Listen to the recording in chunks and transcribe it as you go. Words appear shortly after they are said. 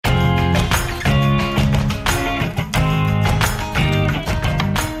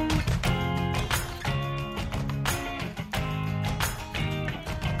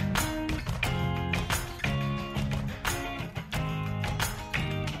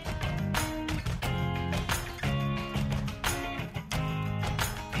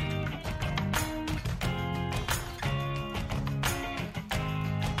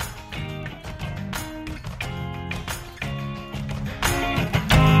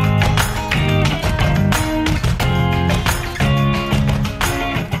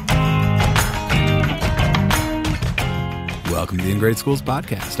Integrated Schools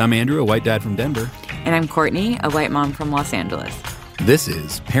podcast. I'm Andrew, a white dad from Denver. And I'm Courtney, a white mom from Los Angeles. This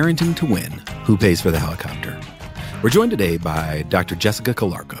is Parenting to Win, Who Pays for the Helicopter? We're joined today by Dr. Jessica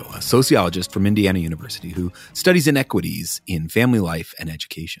Calarco, a sociologist from Indiana University who studies inequities in family life and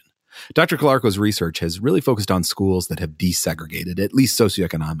education. Dr. Calarco's research has really focused on schools that have desegregated, at least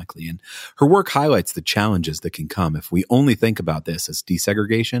socioeconomically, and her work highlights the challenges that can come if we only think about this as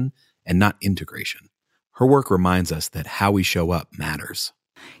desegregation and not integration. Her work reminds us that how we show up matters.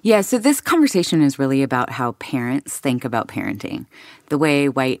 Yeah, so this conversation is really about how parents think about parenting. The way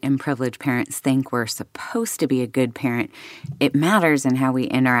white and privileged parents think we're supposed to be a good parent, it matters in how we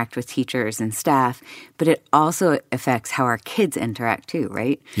interact with teachers and staff, but it also affects how our kids interact too,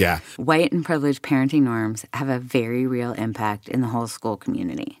 right? Yeah. White and privileged parenting norms have a very real impact in the whole school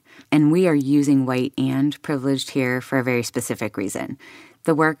community. And we are using white and privileged here for a very specific reason.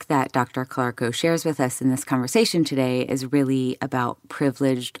 The work that Dr. Calarco shares with us in this conversation today is really about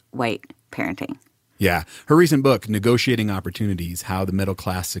privileged white parenting. Yeah. Her recent book, Negotiating Opportunities, How the Middle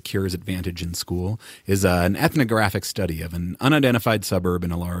Class Secures Advantage in School, is an ethnographic study of an unidentified suburb in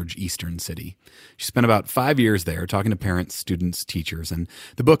a large eastern city. She spent about 5 years there talking to parents, students, teachers, and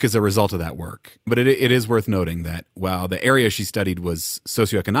the book is a result of that work. But it is worth noting that while the area she studied was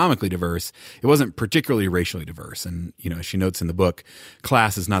socioeconomically diverse, it wasn't particularly racially diverse. And, as she notes in the book,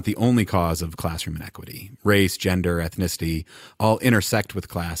 class is not the only cause of classroom inequity. Race, gender, ethnicity all intersect with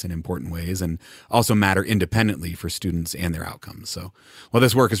class in important ways and also matter independently for students and their outcomes. So while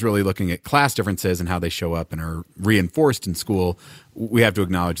this work is really looking at class differences and how they show up and are reinforced in school, we have to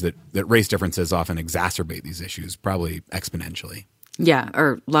acknowledge that race differences often exacerbate these issues, probably exponentially. Yeah,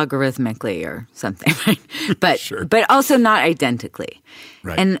 or logarithmically or something, right? But Sure. But also not identically.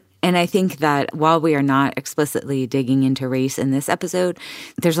 Right. And I think that while we are not explicitly digging into race in this episode,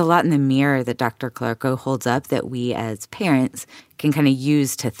 there's a lot in the mirror that Dr. Calarco holds up that we as parents can kind of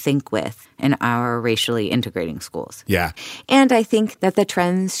use to think with in our racially integrating schools. Yeah. And I think that the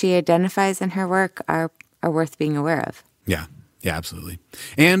trends she identifies in her work are worth being aware of. Yeah. Yeah, absolutely.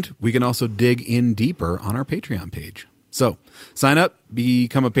 And we can also dig in deeper on our Patreon page. So sign up,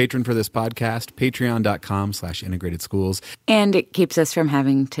 become a patron for this podcast, patreon.com/integrated schools. And it keeps us from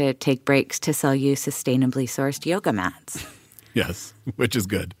having to take breaks to sell you sustainably sourced yoga mats. Yes, which is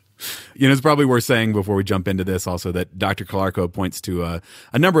good. It's probably worth saying before we jump into this also that Dr. Calarco points to a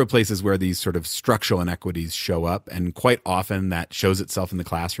number of places where these sort of structural inequities show up, and quite often that shows itself in the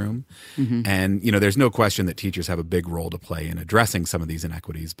classroom. Mm-hmm. And, there's no question that teachers have a big role to play in addressing some of these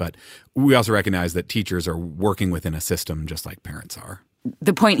inequities, but we also recognize that teachers are working within a system just like parents are.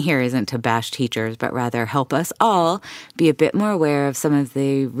 The point here isn't to bash teachers, but rather help us all be a bit more aware of some of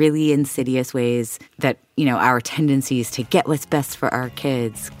the really insidious ways that, our tendencies to get what's best for our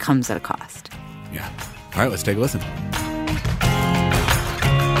kids comes at a cost. Yeah. All right, let's take a listen.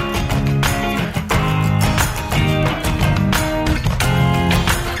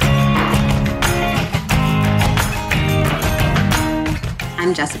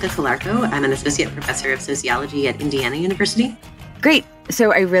 I'm Jessica Calarco. I'm an associate professor of sociology at Indiana University. Great.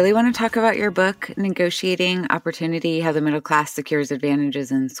 So I really want to talk about your book, Negotiating Opportunity, How the Middle Class Secures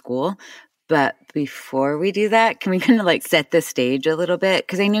Advantages in School. But before we do that, can we kind of set the stage a little bit?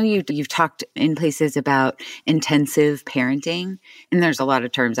 Because I know you've talked in places about intensive parenting, and there's a lot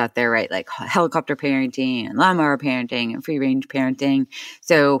of terms out there, right? Like helicopter parenting and lawnmower parenting and free range parenting.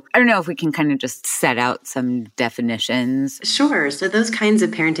 So I don't know if we can kind of just set out some definitions. Sure. So those kinds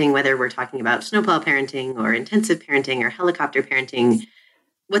of parenting, whether we're talking about snowplow parenting or intensive parenting or helicopter parenting,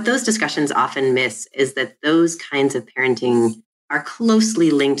 what those discussions often miss is that those kinds of parenting are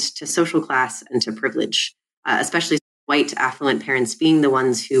closely linked to social class and to privilege, especially white affluent parents being the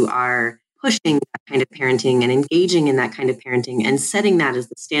ones who are pushing that kind of parenting and engaging in that kind of parenting and setting that as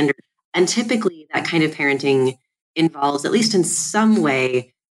the standard. And typically that kind of parenting involves, at least in some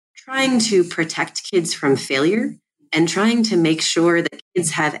way, trying to protect kids from failure and trying to make sure that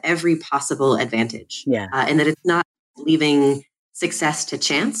kids have every possible advantage. Yeah. And that it's not leaving success to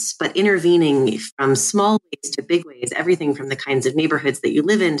chance, but intervening from small ways to big ways, everything from the kinds of neighborhoods that you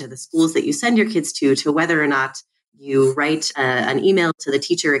live in, to the schools that you send your kids to whether or not you write an email to the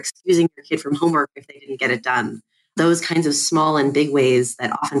teacher excusing your kid from homework if they didn't get it done. Those kinds of small and big ways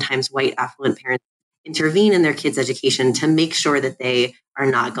that oftentimes white affluent parents intervene in their kids' education to make sure that they are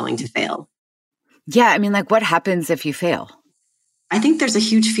not going to fail. Yeah, I mean, what happens if you fail? I think there's a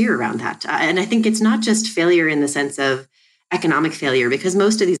huge fear around that. And I think it's not just failure in the sense of economic failure, because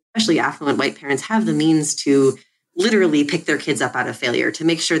most of these, especially affluent white parents, have the means to literally pick their kids up out of failure, to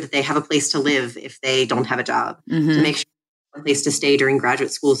make sure that they have a place to live if they don't have a job, to make sure a place to stay during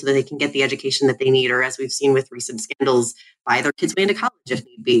graduate school so that they can get the education that they need, or as we've seen with recent scandals, buy their kids way into college if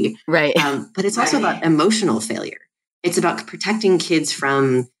need be. Right. But it's also about emotional failure. It's about protecting kids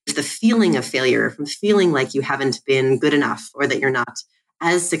from the feeling of failure, from feeling like you haven't been good enough or that you're not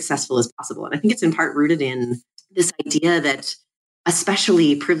as successful as possible. And I think it's in part rooted in this idea that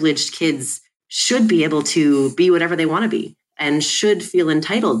especially privileged kids should be able to be whatever they want to be and should feel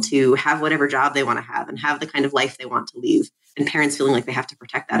entitled to have whatever job they want to have and have the kind of life they want to lead. And parents feeling like they have to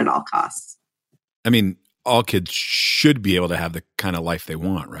protect that at all costs. I mean, all kids should be able to have the kind of life they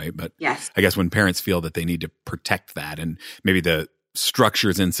want, right? But yes. I guess when parents feel that they need to protect that, and maybe the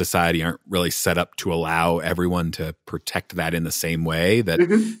structures in society aren't really set up to allow everyone to protect that in the same way, that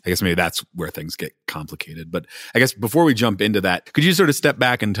I guess maybe that's where things get complicated. But I guess before we jump into that, could you sort of step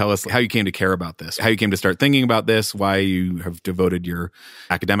back and tell us how you came to care about this, how you came to start thinking about this, why you have devoted your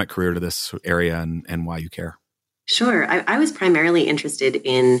academic career to this area, and why you care? Sure. I was primarily interested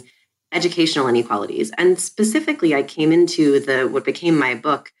in educational inequalities. And specifically, I came into what became my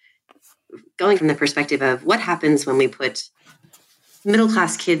book going from the perspective of what happens when we put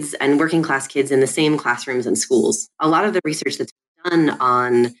middle-class kids and working-class kids in the same classrooms and schools. A lot of the research that's done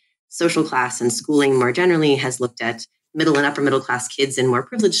on social class and schooling more generally has looked at middle and upper middle-class kids in more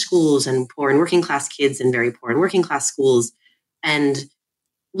privileged schools and poor and working-class kids in very poor and working-class schools, and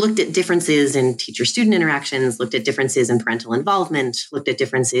looked at differences in teacher-student interactions, looked at differences in parental involvement, looked at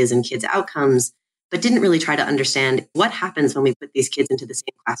differences in kids' outcomes, but didn't really try to understand what happens when we put these kids into the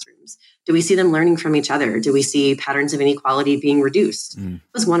same classrooms. Do we see them learning from each other? Do we see patterns of inequality being reduced? It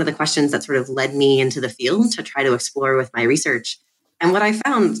was one of the questions that sort of led me into the field to try to explore with my research. And what I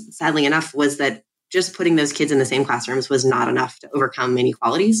found, sadly enough, was that just putting those kids in the same classrooms was not enough to overcome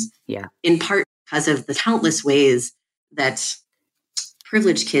inequalities. Yeah. In part because of the countless ways that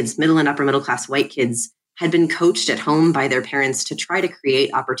privileged kids, middle and upper middle class white kids, had been coached at home by their parents to try to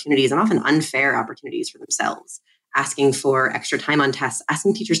create opportunities, and often unfair opportunities for themselves, asking for extra time on tests,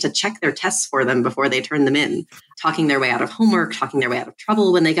 asking teachers to check their tests for them before they turn them in, talking their way out of homework, talking their way out of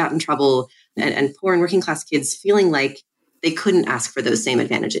trouble when they got in trouble, and poor and working class kids feeling like they couldn't ask for those same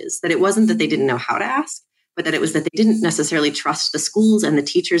advantages, that it wasn't that they didn't know how to ask, but that it was that they didn't necessarily trust the schools and the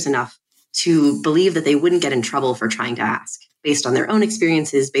teachers enough to believe that they wouldn't get in trouble for trying to ask, based on their own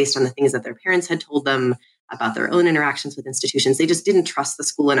experiences, based on the things that their parents had told them about their own interactions with institutions. They just didn't trust the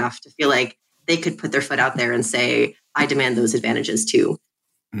school enough to feel like they could put their foot out there and say, I demand those advantages too.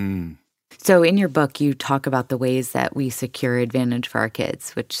 So in your book, you talk about the ways that we secure advantage for our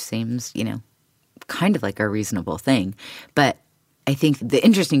kids, which seems, kind of like a reasonable thing. But I think the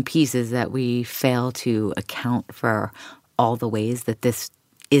interesting piece is that we fail to account for all the ways that this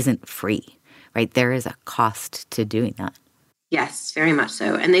isn't free, right? There is a cost to doing that. Yes, very much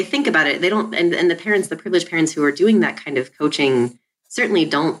so. And they think about it. They don't, and the parents, the privileged parents who are doing that kind of coaching certainly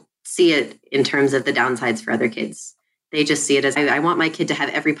don't see it in terms of the downsides for other kids. They just see it as, I want my kid to have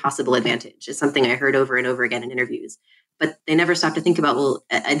every possible advantage. It's something I heard over and over again in interviews. But they never stop to think about, well,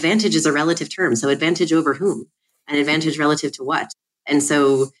 advantage is a relative term. So advantage over whom? And advantage relative to what? And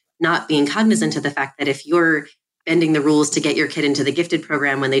so not being cognizant of the fact that if you're bending the rules to get your kid into the gifted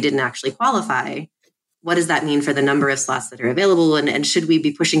program when they didn't actually qualify, what does that mean for the number of slots that are available? And should we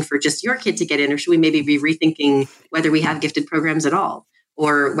be pushing for just your kid to get in, or should we maybe be rethinking whether we have gifted programs at all,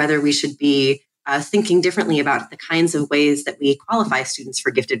 or whether we should be thinking differently about the kinds of ways that we qualify students for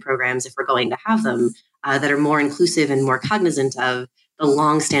gifted programs if we're going to have them, that are more inclusive and more cognizant of the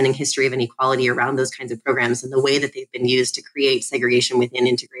long-standing history of inequality around those kinds of programs and the way that they've been used to create segregation within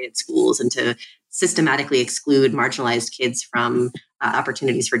integrated schools and to systematically exclude marginalized kids from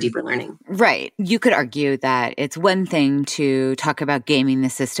opportunities for deeper learning. Right. You could argue that it's one thing to talk about gaming the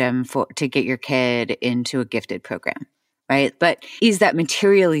system to get your kid into a gifted program, right? But is that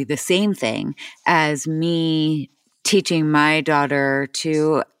materially the same thing as me teaching my daughter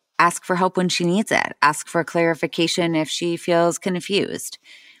to ask for help when she needs it, ask for clarification if she feels confused?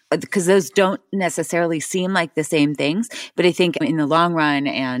 Because those don't necessarily seem like the same things, but I think in the long run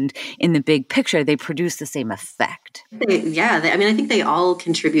and in the big picture, they produce the same effect. I think they all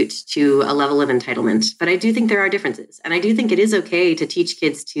contribute to a level of entitlement, but I do think there are differences. And I do think it is okay to teach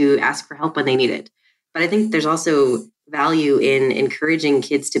kids to ask for help when they need it. But I think there's also value in encouraging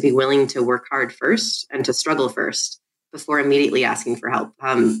kids to be willing to work hard first and to struggle first before immediately asking for help.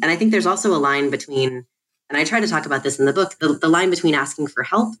 And I think there's also a line between, and I try to talk about this in the book, the line between asking for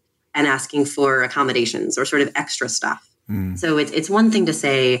help and asking for accommodations or sort of extra stuff. So it's one thing to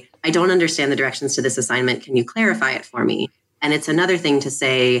say, I don't understand the directions to this assignment. Can you clarify it for me? And it's another thing to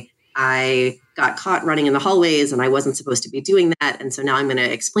say, I got caught running in the hallways and I wasn't supposed to be doing that. And so now I'm going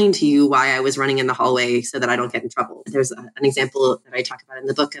to explain to you why I was running in the hallway so that I don't get in trouble. There's an example that I talk about in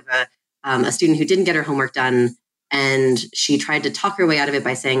the book of a student who didn't get her homework done. And she tried to talk her way out of it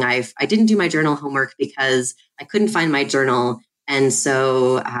by saying, I didn't do my journal homework because I couldn't find my journal. And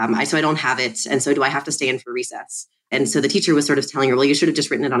so I don't have it. And so do I have to stay in for recess? And so the teacher was sort of telling her, well, you should have just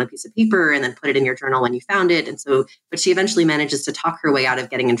written it on a piece of paper and then put it in your journal when you found it. And so, but she eventually manages to talk her way out of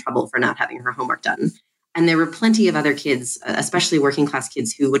getting in trouble for not having her homework done. And there were plenty of other kids, especially working class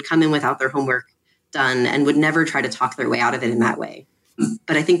kids, who would come in without their homework done and would never try to talk their way out of it in that way.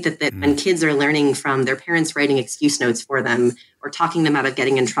 But I think that when kids are learning from their parents writing excuse notes for them or talking them out of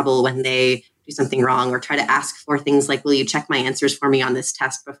getting in trouble when they do something wrong or try to ask for things like, will you check my answers for me on this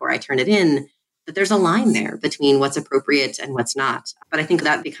test before I turn it in, that there's a line there between what's appropriate and what's not. But I think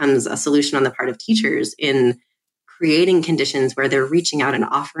that becomes a solution on the part of teachers in creating conditions where they're reaching out and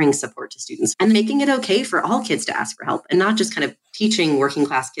offering support to students and making it okay for all kids to ask for help and not just kind of teaching working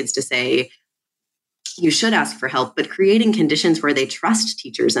class kids to say, you should ask for help, but creating conditions where they trust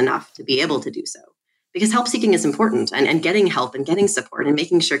teachers enough to be able to do so. Because help seeking is important and getting help and getting support and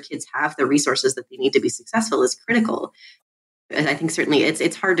making sure kids have the resources that they need to be successful is critical. I think certainly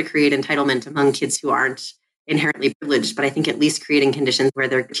it's hard to create entitlement among kids who aren't inherently privileged, but I think at least creating conditions where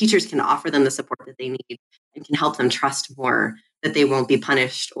their teachers can offer them the support that they need and can help them trust more that they won't be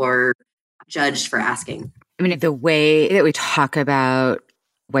punished or judged for asking. I mean, the way that we talk about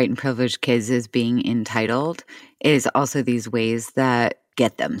white and privileged kids as being entitled is also these ways that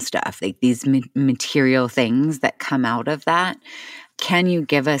get them stuff, like these material things that come out of that. Can you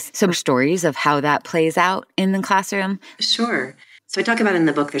give us some stories of how that plays out in the classroom? Sure. So I talk about in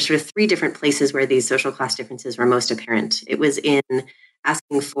the book, there's sort of three different places where these social class differences were most apparent. It was in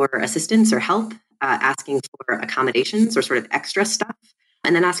asking for assistance or help, asking for accommodations or sort of extra stuff,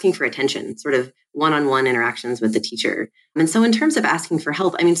 and then asking for attention, sort of one-on-one interactions with the teacher. And so in terms of asking for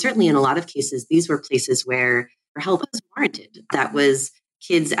help, I mean, certainly in a lot of cases, these were places where help was warranted. That was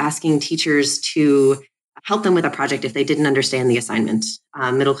kids asking teachers to help them with a project if they didn't understand the assignment.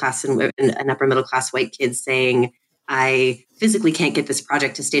 Middle class and upper middle class white kids saying, I physically can't get this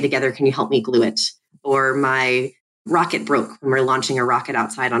project to stay together. Can you help me glue it? Or my rocket broke when we're launching a rocket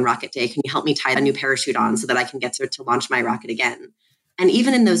outside on rocket day. Can you help me tie a new parachute on so that I can get to launch my rocket again? And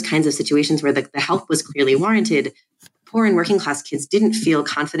even in those kinds of situations where the help was clearly warranted, poor and working class kids didn't feel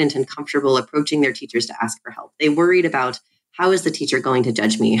confident and comfortable approaching their teachers to ask for help. They worried about, how is the teacher going to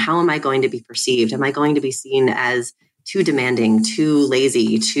judge me? How am I going to be perceived? Am I going to be seen as too demanding, too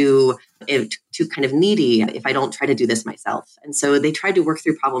lazy, too kind of needy if I don't try to do this myself? And so they tried to work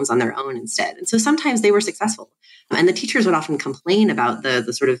through problems on their own instead. And so sometimes they were successful. And the teachers would often complain about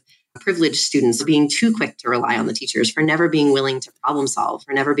the sort of privileged students being too quick to rely on the teachers, for never being willing to problem solve,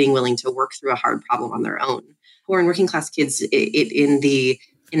 for never being willing to work through a hard problem on their own. Poor and working class kids, in the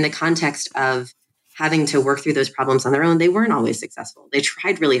context of having to work through those problems on their own, they weren't always successful. They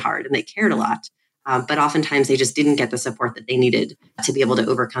tried really hard and they cared a lot. But oftentimes they just didn't get the support that they needed to be able to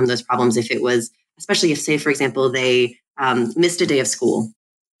overcome those problems. If it was, especially if, say, for example, they missed a day of school,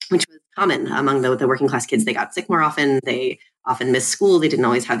 which was common among the working class kids. They got sick more often. They often missed school. They didn't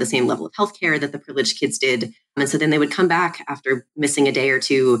always have the same level of healthcare that the privileged kids did. And so then they would come back after missing a day or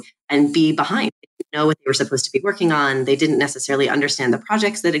two and be behind. They didn't know what they were supposed to be working on. They didn't necessarily understand the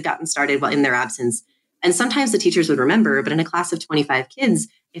projects that had gotten started while in their absence. And sometimes the teachers would remember, but in a class of 25 kids,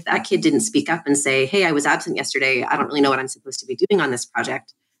 if that kid didn't speak up and say, hey, I was absent yesterday, I don't really know what I'm supposed to be doing on this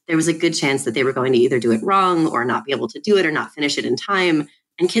project, there was a good chance that they were going to either do it wrong or not be able to do it or not finish it in time.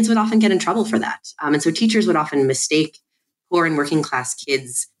 And kids would often get in trouble for that. And so teachers would often mistake poor and working class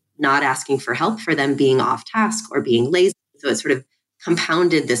kids not asking for help for them being off task or being lazy. So it sort of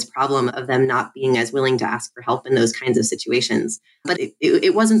compounded this problem of them not being as willing to ask for help in those kinds of situations. But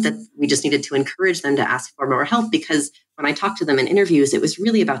it wasn't that we just needed to encourage them to ask for more help, because when I talked to them in interviews, it was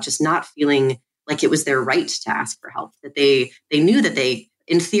really about just not feeling like it was their right to ask for help, that they knew that they,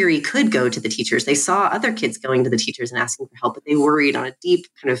 in theory, could go to the teachers. They saw other kids going to the teachers and asking for help, but they worried on a deep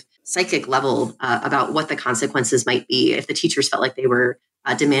kind of psychic level about what the consequences might be if the teachers felt like they were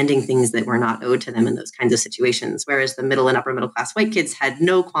demanding things that were not owed to them in those kinds of situations. Whereas the middle and upper middle class white kids had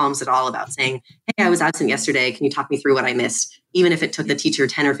no qualms at all about saying, hey, I was absent yesterday. Can you talk me through what I missed? Even if it took the teacher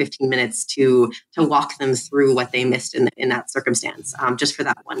 10 or 15 minutes to walk them through what they missed in that circumstance, just for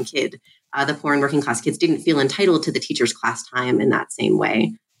that one kid. The poor and working class kids didn't feel entitled to the teacher's class time in that same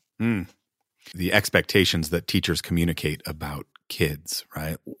way. The expectations that teachers communicate about kids,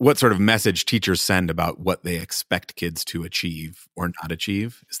 right? What sort of message teachers send about what they expect kids to achieve or not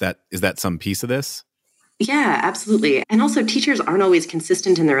achieve? Is that some piece of this? Yeah, absolutely. And also teachers aren't always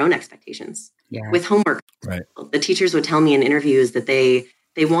consistent in their own expectations. Yeah. with homework. Right. The teachers would tell me in interviews that they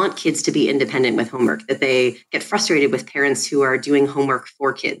want kids to be independent with homework, that they get frustrated with parents who are doing homework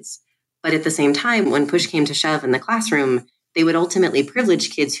for kids. But at the same time, when push came to shove in the classroom, they would ultimately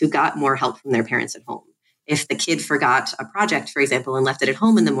privilege kids who got more help from their parents at home. If the kid forgot a project, for example, and left it at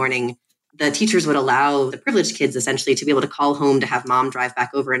home in the morning, the teachers would allow the privileged kids essentially to be able to call home to have mom drive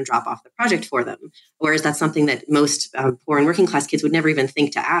back over and drop off the project for them. Whereas that's something that most poor and working class kids would never even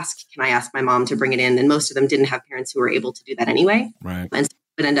think to ask. Can I ask my mom to bring it in? And most of them didn't have parents who were able to do that anyway. Right. And so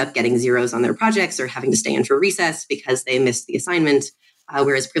would end up getting zeros on their projects or having to stay in for recess because they missed the assignment.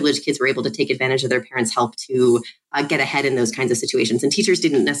 Whereas privileged kids were able to take advantage of their parents' help to get ahead in those kinds of situations. And teachers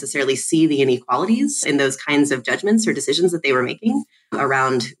didn't necessarily see the inequalities in those kinds of judgments or decisions that they were making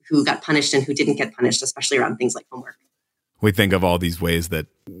around who got punished and who didn't get punished, especially around things like homework. We think of all these ways that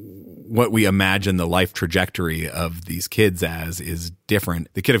what we imagine the life trajectory of these kids as is different.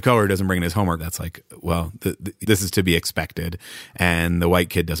 The kid of color doesn't bring in his homework. That's like, well, this is to be expected. And the white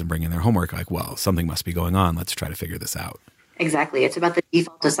kid doesn't bring in their homework. Like, well, something must be going on. Let's try to figure this out. Exactly. It's about the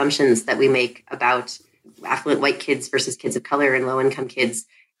default assumptions that we make about affluent white kids versus kids of color and low-income kids,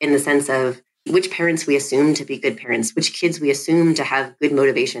 in the sense of which parents we assume to be good parents, which kids we assume to have good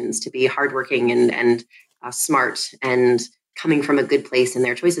motivations, to be hardworking and smart and coming from a good place in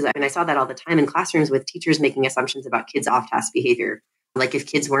their choices. I mean, I saw that all the time in classrooms with teachers making assumptions about kids' off-task behavior. Like if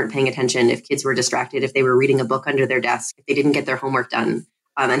kids weren't paying attention, if kids were distracted, if they were reading a book under their desk, if they didn't get their homework done,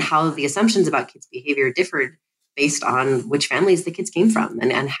 and how the assumptions about kids' behavior differed based on which families the kids came from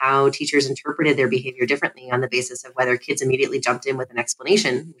and how teachers interpreted their behavior differently on the basis of whether kids immediately jumped in with an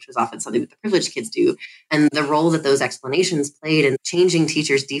explanation, which was often something that the privileged kids do, and the role that those explanations played in changing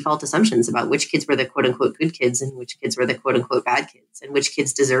teachers' default assumptions about which kids were the quote unquote good kids and which kids were the quote unquote bad kids and which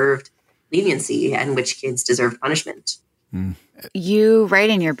kids deserved leniency and which kids deserved punishment. You write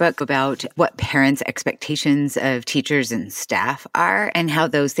in your book about what parents' expectations of teachers and staff are and how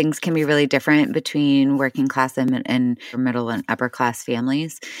those things can be really different between working class and middle and upper class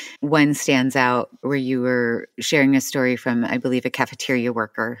families. One stands out where you were sharing a story from, I believe, a cafeteria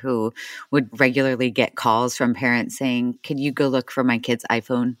worker who would regularly get calls from parents saying, "Could you go look for my kid's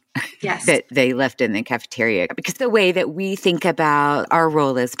iPhone?" Yes. that they left in the cafeteria. Because the way that we think about our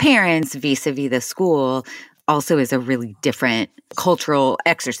role as parents vis-a-vis the school also is a really different cultural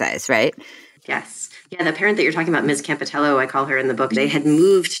exercise, right? Yes. Yeah, the parent that you're talking about, Ms. Campitello, I call her in the book, they had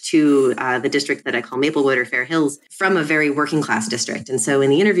moved to the district that I call Maplewood or Fair Hills from a very working class district. And so in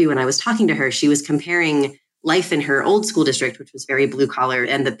the interview, when I was talking to her, she was comparing life in her old school district, which was very blue collar,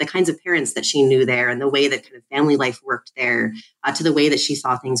 and the kinds of parents that she knew there and the way that kind of family life worked there to the way that she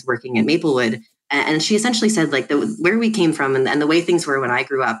saw things working at Maplewood. And she essentially said, like, where we came from and the way things were when I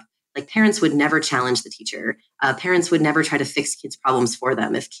grew up, like parents would never challenge the teacher. Parents would never try to fix kids' problems for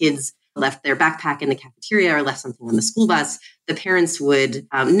them. If kids left their backpack in the cafeteria or left something on the school bus, the parents would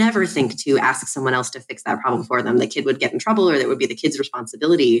never think to ask someone else to fix that problem for them. The kid would get in trouble or that would be the kid's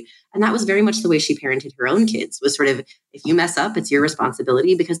responsibility. And that was very much the way she parented her own kids, was sort of, if you mess up, it's your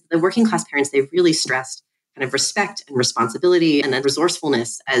responsibility, because the working class parents, they really stressed kind of respect and responsibility and then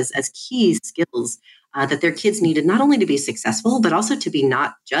resourcefulness as key skills that their kids needed not only to be successful, but also to be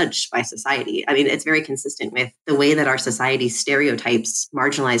not judged by society. I mean, it's very consistent with the way that our society stereotypes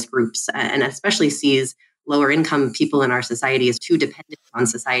marginalized groups and especially sees lower income people in our society as too dependent on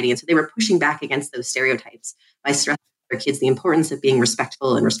society. And so they were pushing back against those stereotypes by stressing their kids the importance of being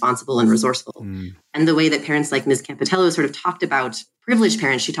respectful and responsible and resourceful. And the way that parents like Ms. Campitello sort of talked about privileged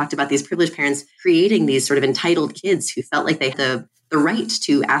parents, she talked about these privileged parents creating these sort of entitled kids who felt like they had the right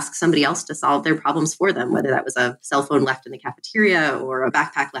to ask somebody else to solve their problems for them, whether that was a cell phone left in the cafeteria or a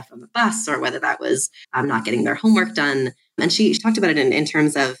backpack left on the bus, or whether that was not getting their homework done. And she talked about it in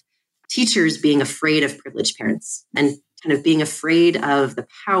terms of teachers being afraid of privileged parents and kind of being afraid of the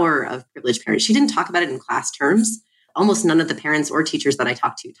power of privileged parents. She didn't talk about it in class terms. Almost none of the parents or teachers that I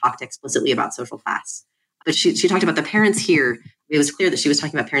talked to talked explicitly about social class. But she talked about the parents here. It was clear that she was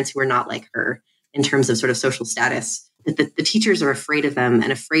talking about parents who were not like her in terms of sort of social status. That the teachers are afraid of them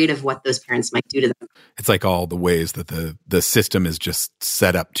and afraid of what those parents might do to them. It's like all the ways that the system is just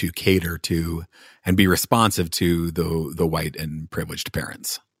set up to cater to and be responsive to the white and privileged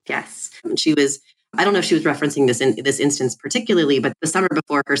parents. Yes. She was, I don't know if she was referencing this in this instance particularly, but the summer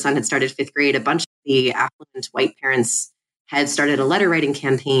before her son had started fifth grade, a bunch of the affluent white parents had started a letter writing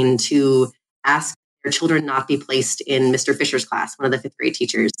campaign to ask their children not be placed in Mr. Fisher's class, one of the fifth grade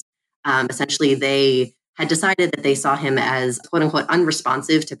teachers. Essentially, they had decided that they saw him as quote unquote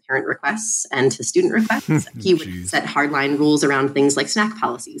unresponsive to parent requests and to student requests. He would set hardline rules around things like snack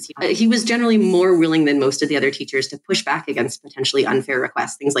policies. He was generally more willing than most of the other teachers to push back against potentially unfair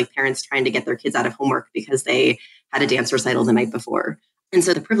requests, things like parents trying to get their kids out of homework because they had a dance recital the night before. And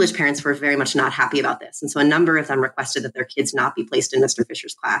so the privileged parents were very much not happy about this. And so a number of them requested that their kids not be placed in Mr.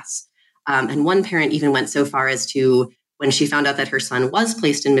 Fisher's class. And one parent even went so far as to, when she found out that her son was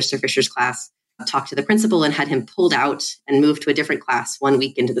placed in Mr. Fisher's class, talked to the principal and had him pulled out and moved to a different class 1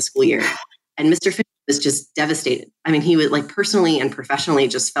 week into the school year. And Mr. Fisher was just devastated. I mean, he was like personally and professionally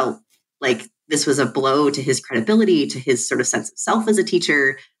just felt like this was a blow to his credibility, to his sort of sense of self as a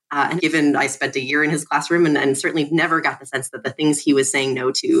teacher. And given I spent a year in his classroom and certainly never got the sense that the things he was saying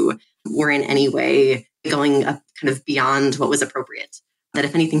no to were in any way going up kind of beyond what was appropriate. That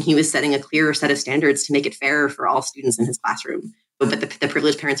if anything, he was setting a clearer set of standards to make it fair for all students in his classroom. But the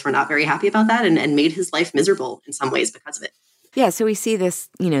privileged parents were not very happy about that and made his life miserable in some ways because of it. Yeah, so we see this,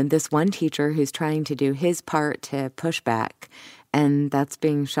 this one teacher who's trying to do his part to push back, and that's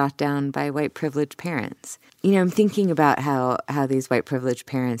being shot down by white privileged parents. I'm thinking about how these white privileged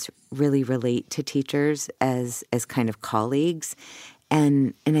parents really relate to teachers as kind of colleagues.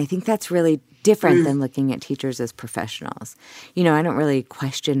 And I think that's really different than looking at teachers as professionals. I don't really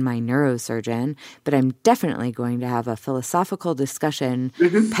question my neurosurgeon, but I'm definitely going to have a philosophical discussion,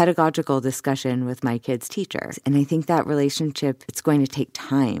 pedagogical discussion with my kid's teacher. And I think that relationship, it's going to take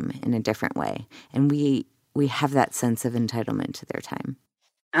time in a different way. And we have that sense of entitlement to their time.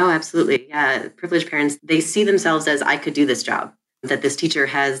 Oh, absolutely. Yeah. Privileged parents, they see themselves as, I could do this job, that this teacher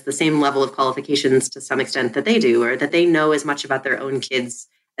has the same level of qualifications to some extent that they do, or that they know as much about their own kids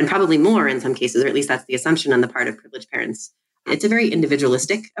and probably more in some cases, or at least that's the assumption on the part of privileged parents. It's a very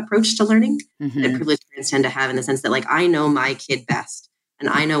individualistic approach to learning that privileged parents tend to have, in the sense that, like, I know my kid best and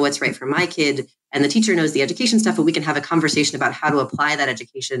I know what's right for my kid, and the teacher knows the education stuff, but we can have a conversation about how to apply that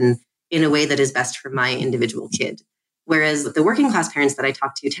education in a way that is best for my individual kid. Whereas the working class parents that I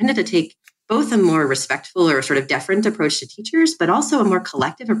talked to tended to take both a more respectful or sort of deferent approach to teachers, but also a more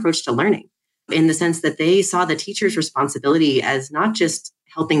collective approach to learning, in the sense that they saw the teacher's responsibility as not just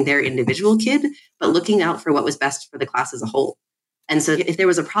helping their individual kid, but looking out for what was best for the class as a whole. And so if there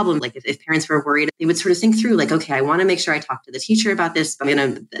was a problem, like if parents were worried, they would sort of think through, like, okay, I want to make sure I talk to the teacher about this. But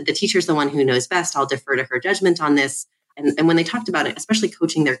the teacher's the one who knows best. I'll defer to her judgment on this. And when they talked about it, especially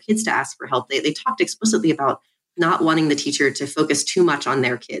coaching their kids to ask for help, they talked explicitly about not wanting the teacher to focus too much on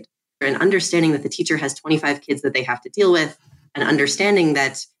their kid, and understanding that the teacher has 25 kids that they have to deal with, and understanding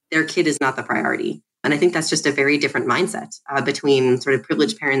that their kid is not the priority. And I think that's just a very different mindset between sort of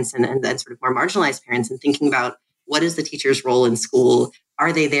privileged parents and sort of more marginalized parents, and thinking about, what is the teacher's role in school?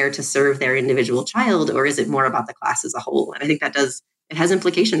 Are they there to serve their individual child, or is it more about the class as a whole? And I think it has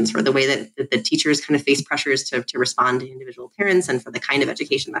implications for the way that the teachers kind of face pressures to respond to individual parents, and for the kind of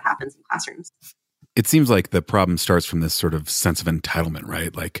education that happens in classrooms. It seems like the problem starts from this sort of sense of entitlement,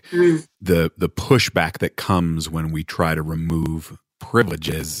 right? Like the pushback that comes when we try to remove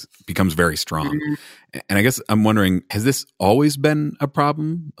privileges becomes very strong. And I guess I'm wondering, has this always been a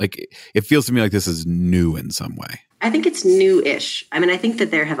problem? Like, it feels to me like this is new in some way. I think it's new-ish. I mean, I think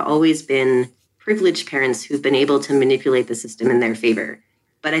that there have always been privileged parents who've been able to manipulate the system in their favor.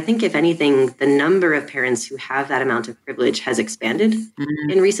 But I think, if anything, the number of parents who have that amount of privilege has expanded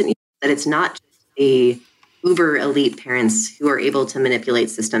in recent years, that it's not just the uber elite parents who are able to manipulate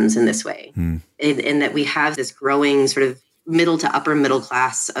systems in this way. And that we have this growing sort of middle to upper middle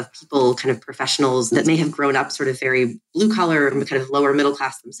class of people, kind of professionals that may have grown up sort of very blue collar, kind of lower middle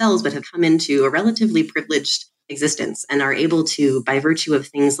class themselves, but have come into a relatively privileged existence and are able to, by virtue of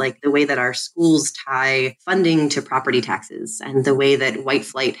things like the way that our schools tie funding to property taxes, and the way that white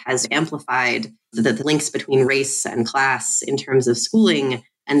flight has amplified the links between race and class in terms of schooling,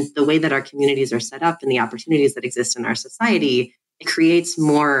 and the way that our communities are set up and the opportunities that exist in our society, it creates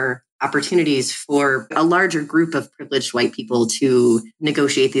more opportunities for a larger group of privileged white people to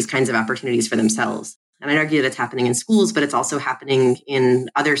negotiate these kinds of opportunities for themselves. And I'd argue that it's happening in schools, but it's also happening in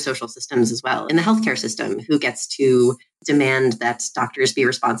other social systems as well. In the healthcare system, who gets to demand that doctors be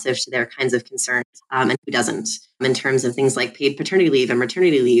responsive to their kinds of concerns, and who doesn't? In terms of things like paid paternity leave and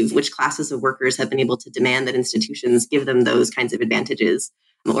maternity leave, which classes of workers have been able to demand that institutions give them those kinds of advantages?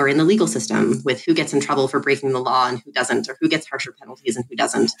 Or in the legal system, with who gets in trouble for breaking the law and who doesn't, or who gets harsher penalties and who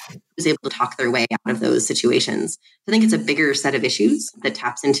doesn't, who's able to talk their way out of those situations. I think it's a bigger set of issues that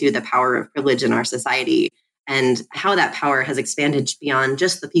taps into the power of privilege in our society, and how that power has expanded beyond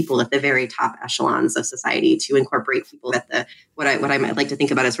just the people at the very top echelons of society to incorporate people at the what I might like to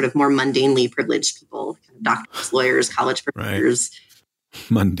think about as sort of more mundanely privileged people, doctors, lawyers, college professors.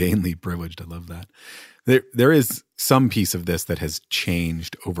 Right. Mundanely privileged. I love that. There is some piece of this that has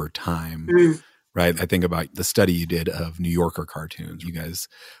changed over time, right? I think about the study you did of New Yorker cartoons. You guys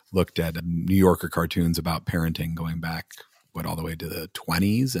looked at New Yorker cartoons about parenting going back, all the way to the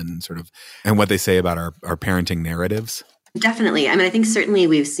 20s and what they say about our parenting narratives. Definitely. I mean, I think certainly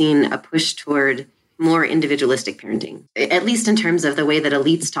we've seen a push toward more individualistic parenting, at least in terms of the way that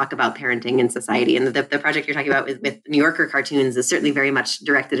elites talk about parenting in society. And the project you're talking about with New Yorker cartoons is certainly very much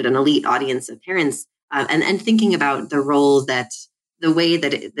directed at an elite audience of parents, and thinking about the role that the way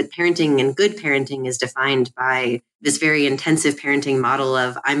that parenting and good parenting is defined by this very intensive parenting model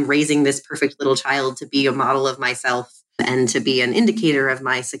of I'm raising this perfect little child to be a model of myself and to be an indicator of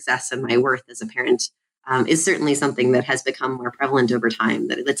my success and my worth as a parent. Is certainly something that has become more prevalent over time,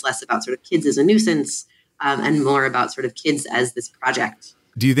 that it's less about sort of kids as a nuisance and more about sort of kids as this project.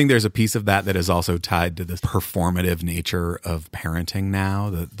 Do you think there's a piece of that is also tied to the performative nature of parenting now,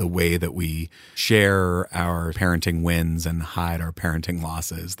 the way that we share our parenting wins and hide our parenting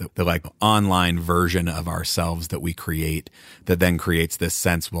losses, the like online version of ourselves that we create that then creates this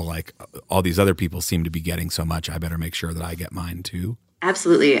sense, well, like all these other people seem to be getting so much, I better make sure that I get mine too?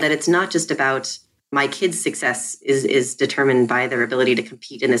 Absolutely. That it's not just about my kids' success is determined by their ability to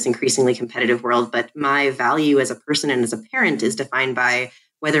compete in this increasingly competitive world. But my value as a person and as a parent is defined by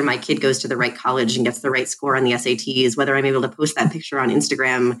whether my kid goes to the right college and gets the right score on the SATs, whether I'm able to post that picture on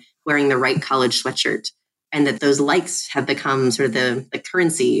Instagram wearing the right college sweatshirt. And that those likes have become sort of the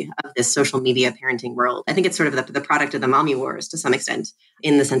currency of this social media parenting world. I think it's sort of the product of the mommy wars to some extent,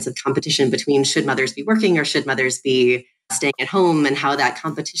 in the sense of competition between should mothers be working or should mothers be staying at home, and how that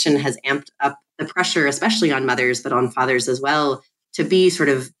competition has amped up the pressure, especially on mothers, but on fathers as well, to be sort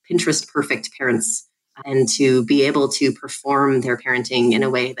of Pinterest perfect parents and to be able to perform their parenting in a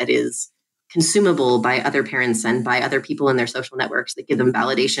way that is consumable by other parents and by other people in their social networks that give them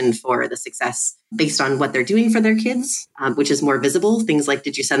validation for the success based on what they're doing for their kids, which is more visible. Things like,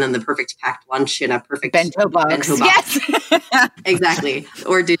 did you send them the perfect packed lunch in a perfect bento box? Yes, exactly.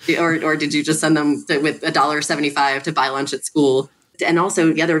 Or did you just send them with $1.75 to buy lunch at school? And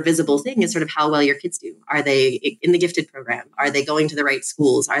also the other visible thing is sort of how well your kids do. Are they in the gifted program? Are they going to the right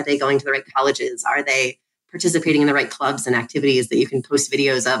schools? Are they going to the right colleges? Are they participating in the right clubs and activities that you can post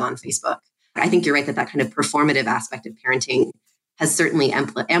videos of on Facebook? I think you're right that kind of performative aspect of parenting has certainly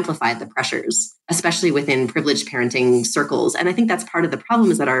amplified the pressures, especially within privileged parenting circles. And I think that's part of the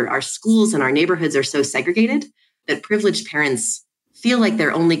problem, is that our schools and our neighborhoods are so segregated that privileged parents feel like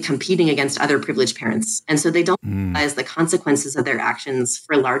they're only competing against other privileged parents. And so they don't realize the consequences of their actions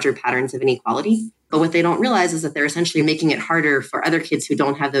for larger patterns of inequality. But what they don't realize is that they're essentially making it harder for other kids who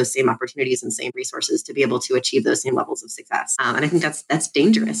don't have those same opportunities and same resources to be able to achieve those same levels of success. And I think that's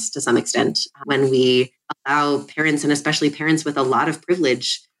dangerous to some extent when we allow parents, and especially parents with a lot of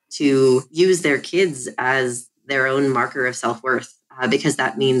privilege, to use their kids as their own marker of self-worth, because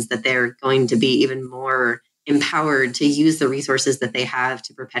that means that they're going to be even more empowered to use the resources that they have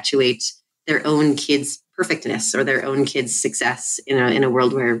to perpetuate their own kids' perfectness or their own kids' success in a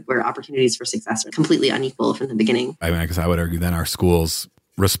world where opportunities for success are completely unequal from the beginning. I mean, I guess I would argue then our schools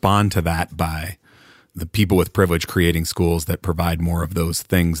respond to that by the people with privilege creating schools that provide more of those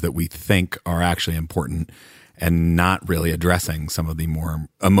things that we think are actually important, and not really addressing some of the more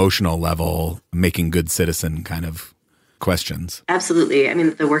emotional level, making good citizen kind of questions. Absolutely. I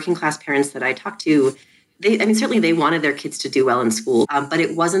mean, the working class parents that I talked to, certainly they wanted their kids to do well in school, but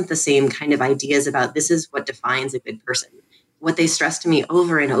it wasn't the same kind of ideas about this is what defines a good person. What they stressed to me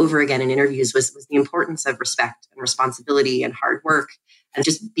over and over again in interviews was the importance of respect and responsibility and hard work and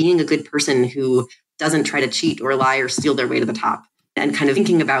just being a good person who doesn't try to cheat or lie or steal their way to the top, and kind of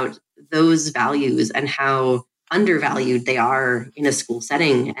thinking about those values and how undervalued they are in a school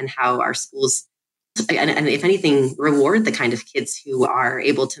setting, and how our schools, and if anything, reward the kind of kids who are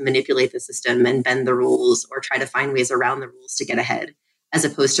able to manipulate the system and bend the rules or try to find ways around the rules to get ahead, as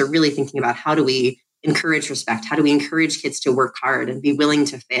opposed to really thinking about how do we encourage respect? How do we encourage kids to work hard and be willing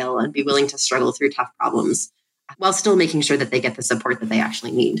to fail and be willing to struggle through tough problems while still making sure that they get the support that they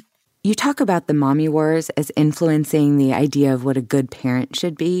actually need? You talk about the mommy wars as influencing the idea of what a good parent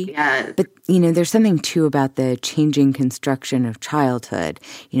should be. Yeah. But, there's something too about the changing construction of childhood,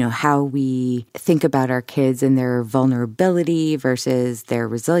 how we think about our kids and their vulnerability versus their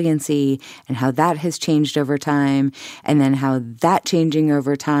resiliency, and how that has changed over time. And then how that changing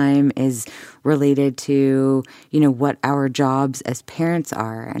over time is related to, what our jobs as parents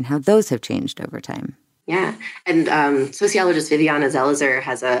are and how those have changed over time. Yeah. And sociologist Viviana Zelizer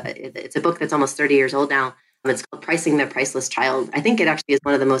it's a book that's almost 30 years old now. It's called Pricing the Priceless Child. I think it actually is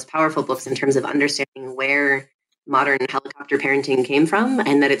one of the most powerful books in terms of understanding where modern helicopter parenting came from,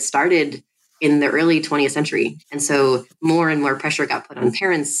 and that it started in the early 20th century. And so more and more pressure got put on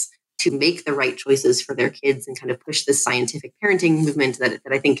parents to make the right choices for their kids and kind of push this scientific parenting movement that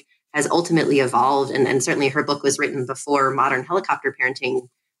I think has ultimately evolved. And certainly her book was written before modern helicopter parenting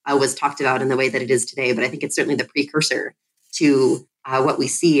was talked about in the way that it is today. But I think it's certainly the precursor to what we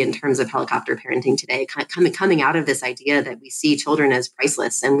see in terms of helicopter parenting today, coming out of this idea that we see children as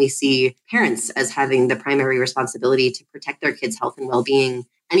priceless and we see parents as having the primary responsibility to protect their kids' health and well-being,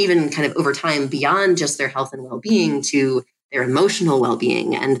 and even kind of over time beyond just their health and well-being to their emotional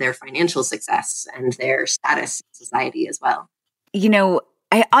well-being and their financial success and their status in society as well. You know,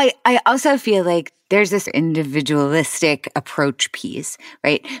 I also feel like there's this individualistic approach piece,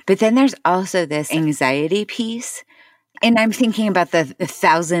 right? But then there's also this anxiety piece. And I'm thinking about the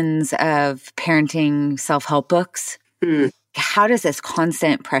thousands of parenting self-help books. How does this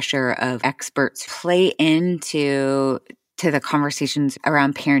constant pressure of experts play into the conversations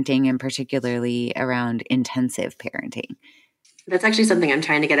around parenting and particularly around intensive parenting? That's actually something I'm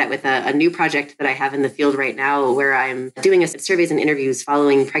trying to get at with a new project that I have in the field right now, where I'm doing surveys and interviews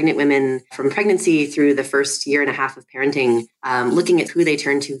following pregnant women from pregnancy through the first year and a half of parenting, looking at who they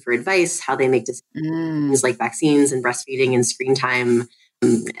turn to for advice, how they make decisions like vaccines and breastfeeding and screen time,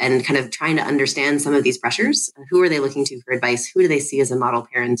 and kind of trying to understand some of these pressures. Who are they looking to for advice? Who do they see as a model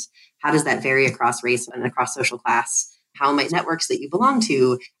parent? How does that vary across race and across social class? How might networks that you belong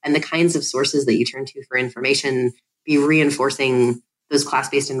to and the kinds of sources that you turn to for information be reinforcing those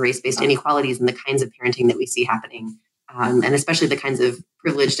class-based and race-based inequalities and the kinds of parenting that we see happening, and especially the kinds of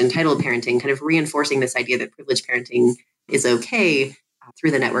privileged and entitled parenting, kind of reinforcing this idea that privileged parenting is okay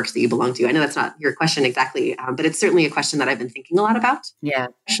through the networks that you belong to. I know that's not your question exactly, but it's certainly a question that I've been thinking a lot about. Yeah.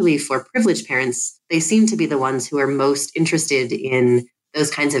 Especially for privileged parents, they seem to be the ones who are most interested in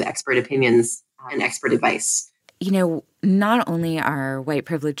those kinds of expert opinions and expert advice. You know, not only are white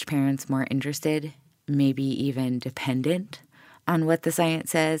privileged parents more interested, maybe even dependent on what the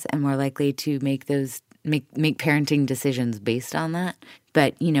science says and more likely to make parenting decisions based on that.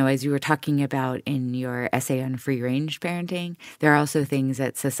 But, you know, as you were talking about in your essay on free-range parenting, there are also things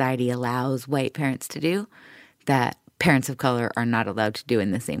that society allows white parents to do that parents of color are not allowed to do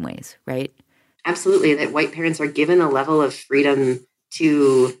in the same ways, right? Absolutely, that white parents are given a level of freedom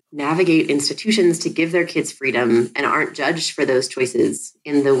to navigate institutions, to give their kids freedom, and aren't judged for those choices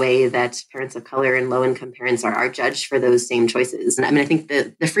in the way that parents of color and low-income parents are judged for those same choices. And I mean, I think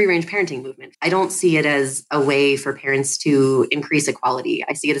the free-range parenting movement, I don't see it as a way for parents to increase equality.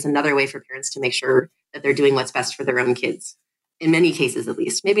 I see it as another way for parents to make sure that they're doing what's best for their own kids, in many cases at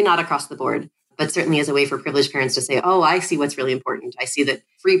least, maybe not across the board, but certainly as a way for privileged parents to say, oh, I see what's really important. I see that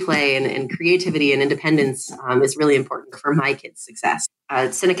free play and creativity and independence is really important for my kids' success.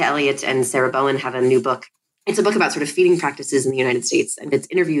 Seneca Elliott and Sarah Bowen have a new book. It's a book about sort of feeding practices in the United States, and it's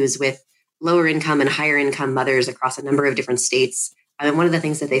interviews with lower income and higher income mothers across a number of different states. And one of the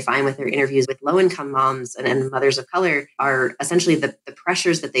things that they find with their interviews with low-income moms and mothers of color are essentially the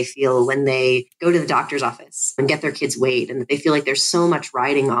pressures that they feel when they go to the doctor's office and get their kids weighed, and that they feel like there's so much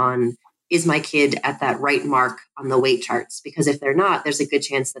riding on, is my kid at that right mark on the weight charts? Because if they're not, there's a good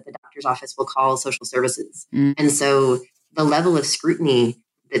chance that the doctor's office will call social services. And so the level of scrutiny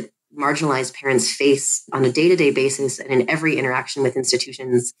that marginalized parents face on a day-to-day basis and in every interaction with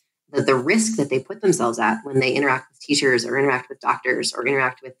institutions, the risk that they put themselves at when they interact with teachers or interact with doctors or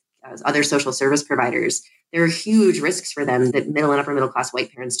interact with other social service providers, there are huge risks for them that middle and upper middle class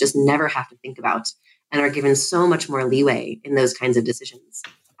white parents just never have to think about and are given so much more leeway in those kinds of decisions.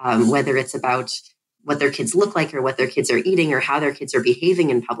 Whether it's about what their kids look like or what their kids are eating or how their kids are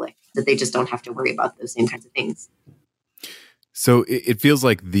behaving in public, that they just don't have to worry about those same kinds of things. So it feels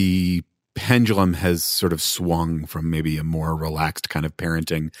like the pendulum has sort of swung from maybe a more relaxed kind of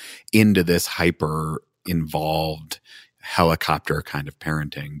parenting into this hyper involved helicopter kind of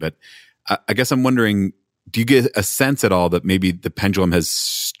parenting. But I guess I'm wondering, do you get a sense at all that maybe the pendulum has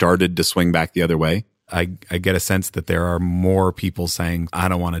started to swing back the other way? I get a sense that there are more people saying, I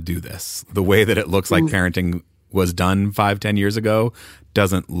don't want to do this. The way that it looks like parenting was done 5-10 years ago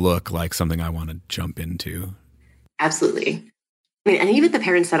doesn't look like something I want to jump into. Absolutely. I mean, and even the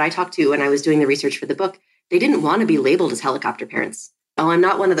parents that I talked to when I was doing the research for the book, they didn't want to be labeled as helicopter parents. Oh, I'm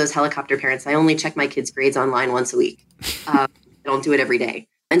not one of those helicopter parents. I only check my kids' grades online once a week. I don't do it every day.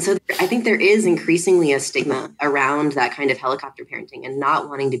 And so I think there is increasingly a stigma around that kind of helicopter parenting and not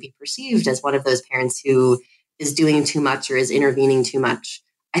wanting to be perceived as one of those parents who is doing too much or is intervening too much.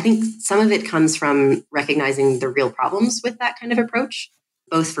 I think some of it comes from recognizing the real problems with that kind of approach,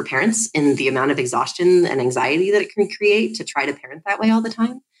 both for parents in the amount of exhaustion and anxiety that it can create to try to parent that way all the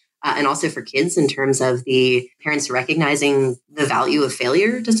time, and also for kids in terms of the parents recognizing the value of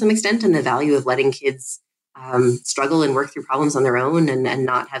failure to some extent and the value of letting kids struggle and work through problems on their own and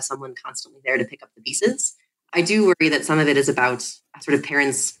not have someone constantly there to pick up the pieces. I do worry that some of it is about sort of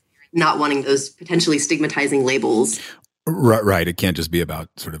parents not wanting those potentially stigmatizing labels. Right. It can't just be about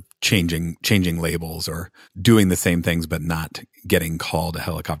sort of changing labels or doing the same things, but not getting called a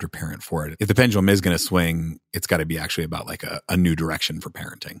helicopter parent for it. If the pendulum is going to swing, it's got to be actually about like a new direction for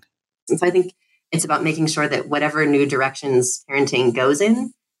parenting. And so I think it's about making sure that whatever new directions parenting goes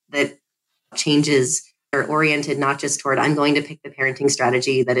in, that changes are oriented not just toward, I'm going to pick the parenting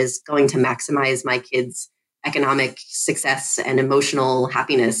strategy that is going to maximize my kids' economic success and emotional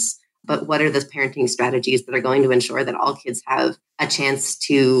happiness, but what are the parenting strategies that are going to ensure that all kids have a chance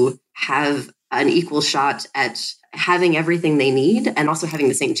to have an equal shot at having everything they need and also having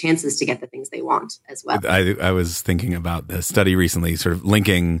the same chances to get the things they want as well. I was thinking about the study recently, sort of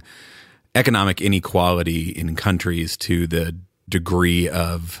linking economic inequality in countries to the degree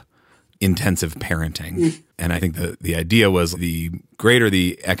of intensive parenting. Mm. And I think the idea was the greater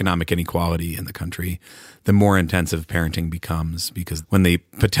the economic inequality in the country, the more intensive parenting becomes, because when the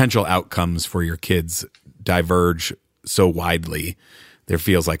potential outcomes for your kids diverge so widely, there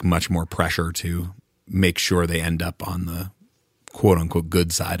feels like much more pressure to make sure they end up on the quote unquote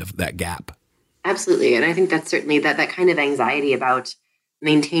good side of that gap. Absolutely. And I think that's certainly that kind of anxiety about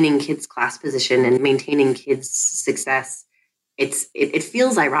maintaining kids' class position and maintaining kids' success. It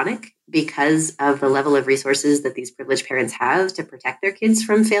feels ironic because of the level of resources that these privileged parents have to protect their kids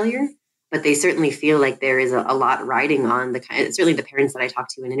from failure. But they certainly feel like there is a lot riding on certainly the parents that I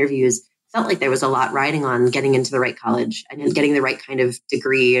talked to in interviews felt like there was a lot riding on getting into the right college and getting the right kind of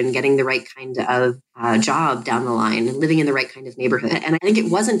degree and getting the right kind of job down the line and living in the right kind of neighborhood. And I think it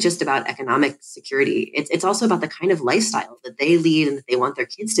wasn't just about economic security. It's also about the kind of lifestyle that they lead and that they want their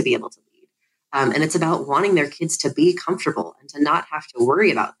kids to be able to lead. And it's about wanting their kids to be comfortable and to not have to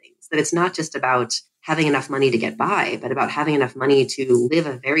worry about things. That it's not just about having enough money to get by, but about having enough money to live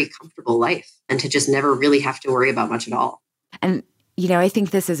a very comfortable life and to just never really have to worry about much at all. And, I think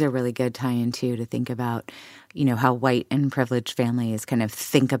this is a really good tie-in too, to think about, how white and privileged families kind of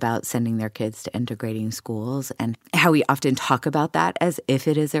think about sending their kids to integrating schools and how we often talk about that as if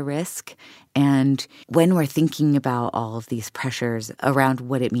it is a risk. And when we're thinking about all of these pressures around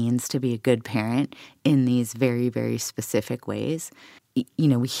what it means to be a good parent in these very, very specific ways,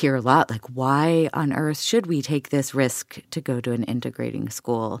 we hear a lot like, why on earth should we take this risk to go to an integrating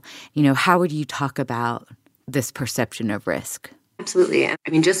school? How would you talk about this perception of risk? Absolutely. I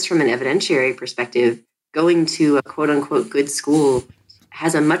mean, just from an evidentiary perspective, going to a quote unquote good school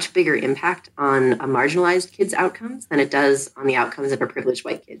has a much bigger impact on a marginalized kid's outcomes than it does on the outcomes of a privileged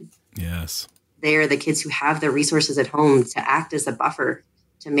white kid. Yes. They are the kids who have the resources at home to act as a buffer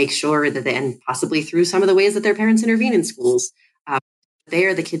to make sure that and possibly through some of the ways that their parents intervene in schools, they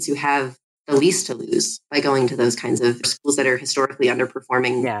are the kids who have the least to lose by going to those kinds of schools that are historically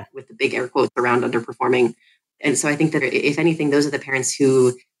underperforming, with the big air quotes around underperforming. And so I think that if anything, those are the parents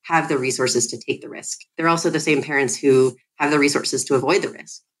who have the resources to take the risk. They're also the same parents who have the resources to avoid the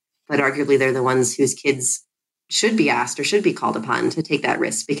risk. But arguably, they're the ones whose kids should be asked or should be called upon to take that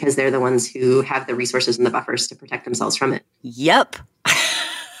risk because they're the ones who have the resources and the buffers to protect themselves from it. Yep.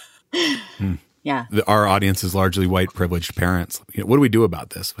 Yeah. Our audience is largely white privileged parents. What do we do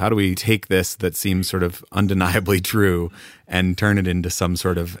about this? How do we take this that seems sort of undeniably true and turn it into some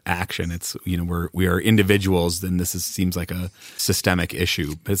sort of action? It's, we are individuals, then seems like a systemic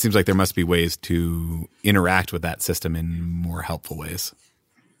issue. But it seems like there must be ways to interact with that system in more helpful ways.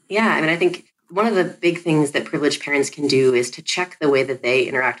 Yeah. I mean, I think one of the big things that privileged parents can do is to check the way that they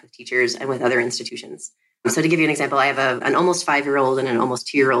interact with teachers and with other institutions. So to give you an example, I have an almost 5-year-old and an almost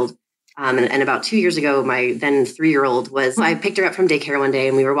 2-year-old. And about 2 years ago, my then 3-year-old I picked her up from daycare one day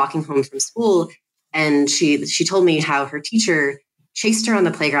and we were walking home from school. And she told me how her teacher chased her on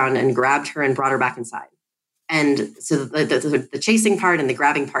the playground and grabbed her and brought her back inside. And so the chasing part and the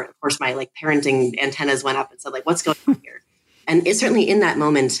grabbing part, of course, my parenting antennas went up and said, what's going on here? And it's certainly in that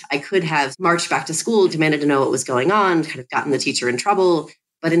moment, I could have marched back to school, demanded to know what was going on, kind of gotten the teacher in trouble.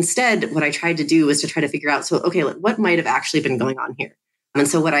 But instead, what I tried to do was to try to figure out, what might have actually been going on here? And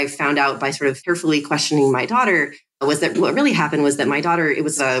so what I found out by sort of carefully questioning my daughter was that what really happened was that my daughter, it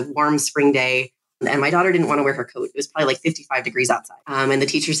was a warm spring day, and my daughter didn't want to wear her coat. It was probably 55 degrees outside. And the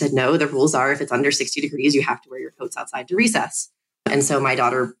teacher said, no, the rules are if it's under 60 degrees, you have to wear your coats outside to recess. And so my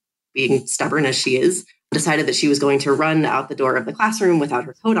daughter, being stubborn as she is, decided that she was going to run out the door of the classroom without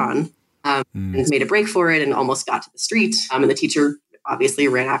her coat on, and made a break for it and almost got to the street. And the teacher obviously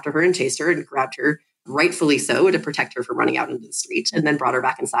ran after her and chased her and grabbed her rightfully so, to protect her from running out into the street, and then brought her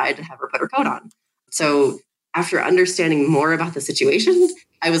back inside to have her put her coat on. So after understanding more about the situation,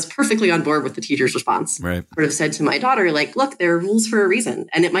 I was perfectly on board with the teacher's response. Right. Sort of said to my daughter, like, look, there are rules for a reason.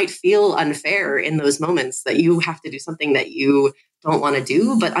 And it might feel unfair in those moments that you have to do something that you don't want to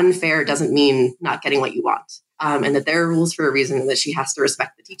do, but unfair doesn't mean not getting what you want. And that there are rules for a reason, and that she has to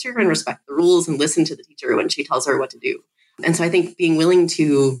respect the teacher and respect the rules and listen to the teacher when she tells her what to do. And so I think being willing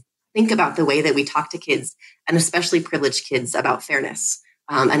to think about the way that we talk to kids, and especially privileged kids, about fairness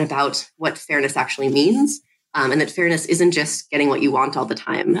and about what fairness actually means. And that fairness isn't just getting what you want all the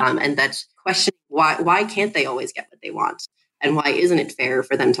time. And that questioning why can't they always get what they want? And why isn't it fair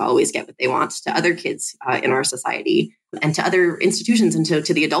for them to always get what they want to other kids in our society and to other institutions and to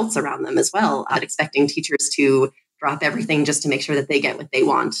the adults around them as well? Expecting teachers to drop everything just to make sure that they get what they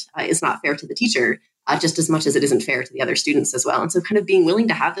want is not fair to the teacher, just as much as it isn't fair to the other students as well. And so kind of being willing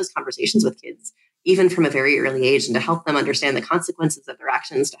to have those conversations with kids, even from a very early age, and to help them understand the consequences of their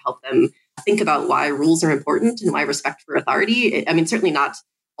actions, to help them think about why rules are important and why respect for authority. I mean, certainly not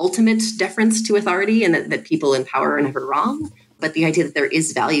ultimate deference to authority and that people in power are never wrong, but the idea that there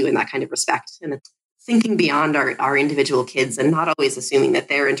is value in that kind of respect, and thinking beyond our individual kids and not always assuming that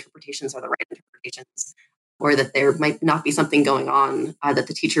their interpretations are the right interpretations, or that there might not be something going on that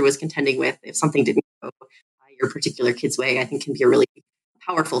the teacher was contending with if something didn't go your particular kid's way, I think can be a really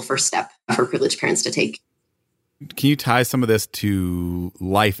powerful first step for privileged parents to take. Can you tie some of this to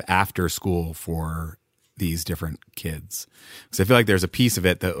life after school for these different kids? Because I feel like there's a piece of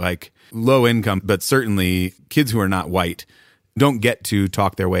it that, like, low income, but certainly kids who are not white don't get to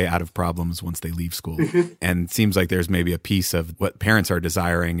talk their way out of problems once they leave school. Mm-hmm. And it seems like there's maybe a piece of what parents are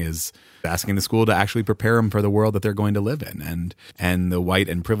desiring is asking the school to actually prepare them for the world that they're going to live in. And the white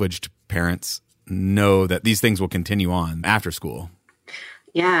and privileged parents know that these things will continue on after school.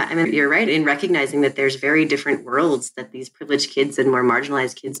 Yeah, I mean, you're right in recognizing that there's very different worlds that these privileged kids and more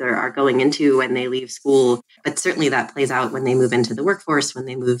marginalized kids are going into when they leave school. But certainly that plays out when they move into the workforce, when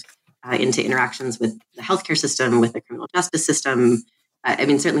they move into interactions with the healthcare system, with the criminal justice system. I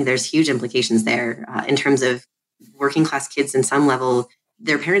mean, certainly there's huge implications there in terms of working class kids in some level,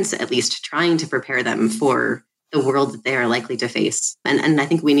 their parents at least trying to prepare them for the world that they are likely to face. And I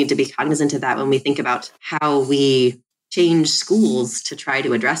think we need to be cognizant of that when we think about how we change schools to try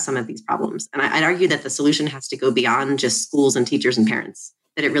to address some of these problems. And I'd argue that the solution has to go beyond just schools and teachers and parents,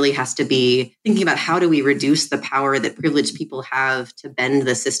 that it really has to be thinking about how do we reduce the power that privileged people have to bend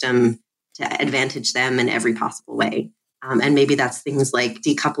the system to advantage them in every possible way. And maybe that's things like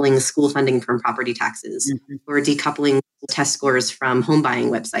decoupling school funding from property taxes, mm-hmm. or decoupling test scores from home buying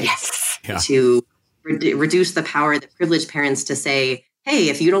websites, to reduce the power that privileged parents to say, hey,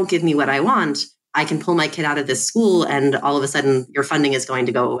 if you don't give me what I want, I can pull my kid out of this school and all of a sudden your funding is going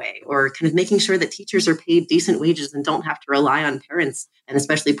to go away. Or kind of making sure that teachers are paid decent wages and don't have to rely on parents, and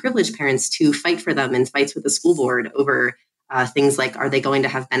especially privileged parents, to fight for them in fights with the school board over things like, are they going to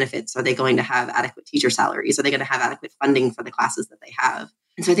have benefits? Are they going to have adequate teacher salaries? Are they going to have adequate funding for the classes that they have?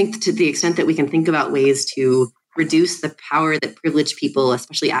 And so I think to the extent that we can think about ways to reduce the power that privileged people,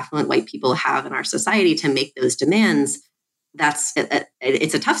 especially affluent white people, have in our society to make those demands,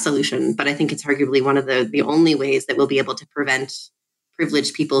 it's a tough solution, but I think it's arguably one of the only ways that we'll be able to prevent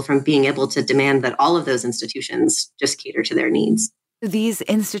privileged people from being able to demand that all of those institutions just cater to their needs. These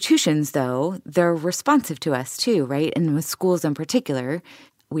institutions, though, they're responsive to us too, right? And with schools in particular,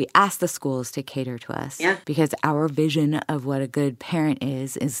 we ask the schools to cater to us because our vision of what a good parent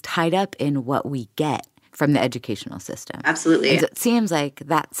is tied up in what we get from the educational system. Absolutely. And it seems like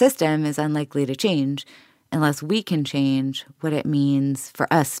that system is unlikely to change unless we can change what it means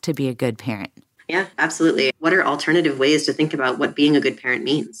for us to be a good parent. Yeah, absolutely. What are alternative ways to think about what being a good parent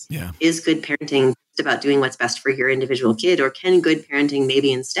means? Yeah. Is good parenting just about doing what's best for your individual kid? Or can good parenting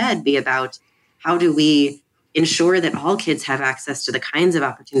maybe instead be about how do we ensure that all kids have access to the kinds of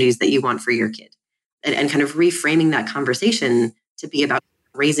opportunities that you want for your kid? And kind of reframing that conversation to be about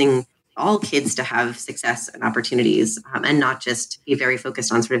raising all kids to have success and opportunities, and not just be very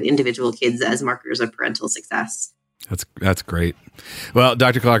focused on sort of individual kids as markers of parental success. That's great. Well,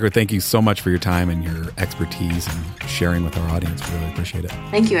 Dr. Clarker, thank you so much for your time and your expertise and sharing with our audience. We really appreciate it.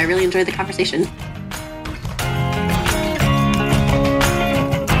 Thank you. I really enjoyed the conversation.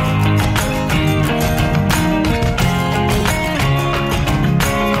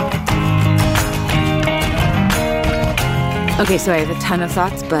 Okay, so I have a ton of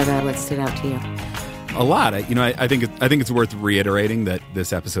thoughts, but what stood out to you? A lot. I think it's worth reiterating that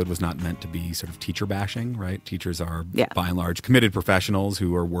this episode was not meant to be sort of teacher bashing, right? Teachers are, by and large, committed professionals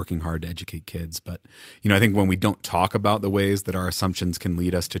who are working hard to educate kids. But, I think when we don't talk about the ways that our assumptions can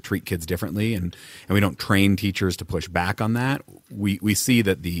lead us to treat kids differently and we don't train teachers to push back on that, we see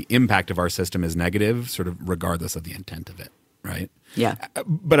that the impact of our system is negative, sort of regardless of the intent of it, right? Yeah.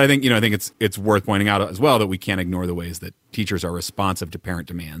 But I think it's worth pointing out as well that we can't ignore the ways that teachers are responsive to parent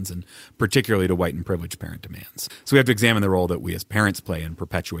demands, and particularly to white and privileged parent demands. So we have to examine the role that we as parents play in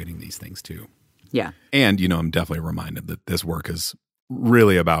perpetuating these things too. Yeah. And, I'm definitely reminded that this work is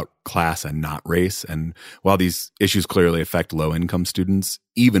really about class and not race. And while these issues clearly affect low-income students,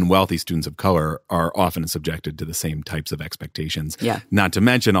 even wealthy students of color are often subjected to the same types of expectations. Yeah. Not to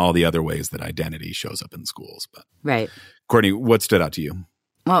mention all the other ways that identity shows up in schools. But right. Courtney, what stood out to you?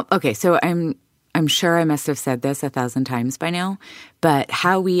 Well, okay, so I'm sure I must have said this 1,000 times by now, but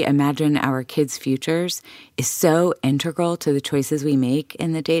how we imagine our kids' futures is so integral to the choices we make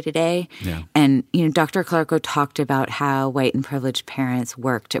in the day-to-day. Yeah. And, Dr. Clarko talked about how white and privileged parents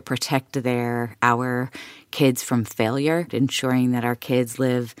work to protect our kids from failure, ensuring that our kids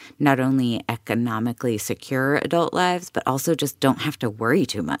live not only economically secure adult lives, but also just don't have to worry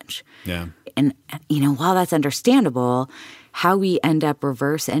too much. Yeah. And, while that's understandable, how we end up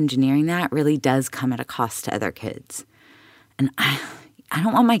reverse engineering that really does come at a cost to other kids. And I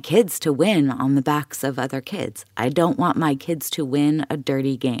don't want my kids to win on the backs of other kids. I don't want my kids to win a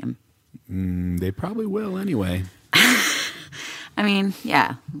dirty game. They probably will anyway. I mean,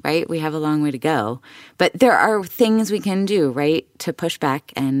 yeah, right? We have a long way to go. But there are things we can do, right, to push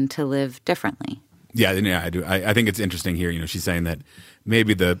back and to live differently. Yeah, I do. I think it's interesting here. She's saying that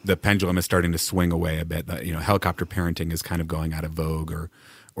maybe the pendulum is starting to swing away a bit. That, helicopter parenting is kind of going out of vogue,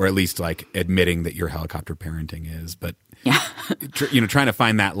 or at least like admitting that your helicopter parenting is. But yeah, trying to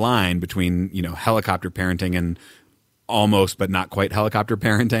find that line between helicopter parenting and almost but not quite helicopter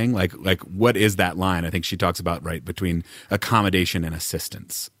parenting. Like what is that line? I think she talks about between accommodation and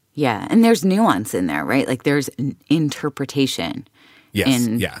assistance. Yeah, and there's nuance in there, right? Like there's an interpretation. Yes,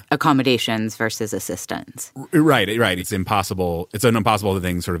 in accommodations versus assistance. Right. It's impossible. It's an impossible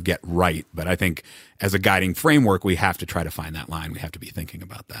thing to sort of get right. But I think as a guiding framework, we have to try to find that line. We have to be thinking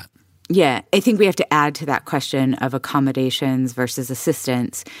about that. Yeah. I think we have to add to that question of accommodations versus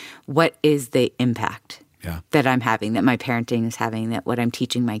assistance. What is the impact that I'm having, that my parenting is having, that what I'm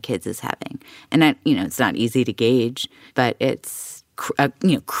teaching my kids is having? And, it's not easy to gauge, but it's a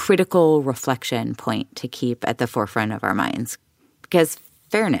critical reflection point to keep at the forefront of our minds. Because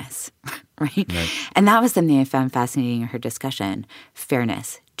fairness, right? And that was something I found fascinating in her discussion.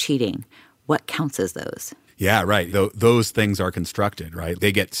 Fairness, cheating, what counts as those? Yeah, right. Those things are constructed, right?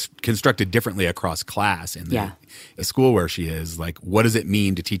 They get constructed differently across class in the school where she is. Like, what does it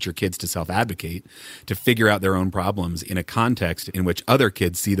mean to teach your kids to self-advocate, to figure out their own problems in a context in which other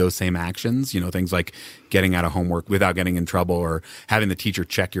kids see those same actions? Things like getting out of homework without getting in trouble or having the teacher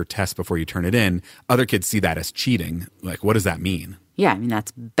check your test before you turn it in. Other kids see that as cheating. Like, what does that mean? Yeah,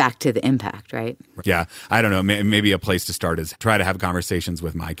 that's back to the impact, right? Yeah, I don't know. Maybe a place to start is try to have conversations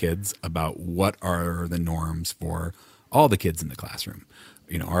with my kids about what are the norms for all the kids in the classroom.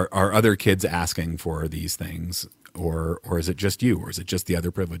 Are other kids asking for these things, or is it just you, or is it just the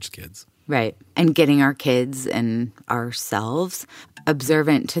other privileged kids? Right. And getting our kids and ourselves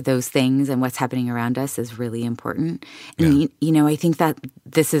observant to those things and what's happening around us is really important. And, I think that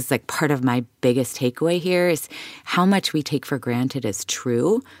this is like part of my biggest takeaway here is how much we take for granted as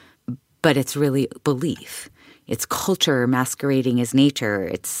true, but it's really belief. It's culture masquerading as nature.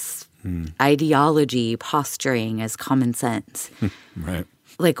 It's ideology posturing as common sense. Right.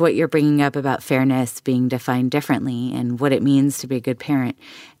 Like what you're bringing up about fairness being defined differently and what it means to be a good parent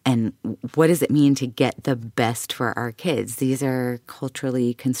and what does it mean to get the best for our kids. These are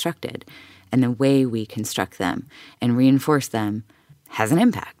culturally constructed, and the way we construct them and reinforce them has an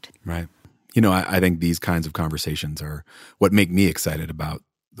impact. Right. I think these kinds of conversations are what make me excited about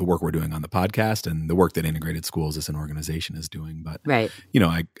the work we're doing on the podcast and the work that Integrated Schools as an organization is doing. But,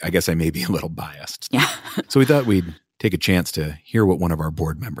 I guess I may be a little biased. Yeah. So we thought we'd take a chance to hear what one of our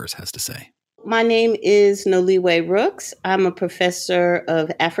board members has to say. My name is Noliwe Rooks. I'm a professor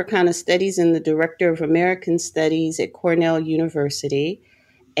of Africana Studies and the Director of American Studies at Cornell University.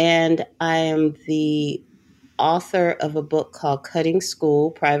 And I am the author of a book called Cutting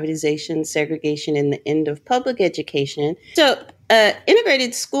School, Privatization, Segregation, and the End of Public Education. So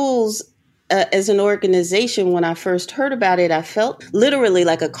integrated schools as an organization, when I first heard about it, I felt literally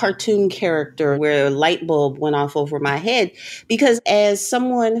like a cartoon character where a light bulb went off over my head. Because as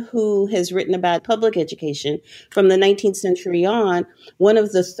someone who has written about public education from the 19th century on, one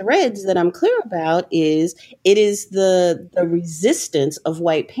of the threads that I'm clear about is it is the resistance of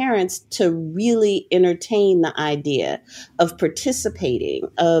white parents to really entertain the idea of participating,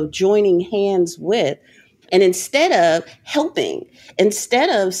 of joining hands with. And instead of helping, instead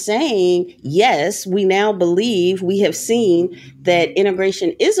of saying, yes, we now believe, we have seen that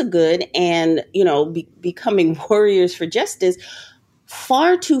integration is a good and, becoming warriors for justice,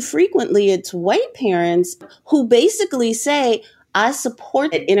 far too frequently it's white parents who basically say, I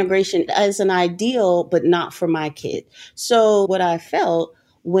support that integration as an ideal, but not for my kid. So what I felt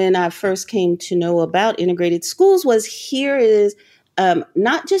when I first came to know about integrated schools was here is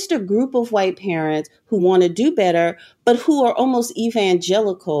not just a group of white parents who want to do better, but who are almost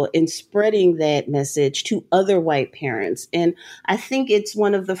evangelical in spreading that message to other white parents. And I think it's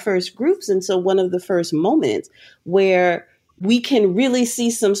one of the first groups, and so one of the first moments where we can really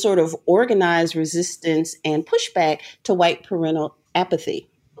see some sort of organized resistance and pushback to white parental apathy.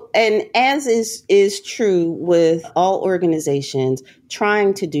 And as is true with all organizations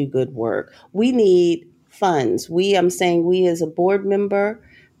trying to do good work, we need funds. I'm saying we as a board member,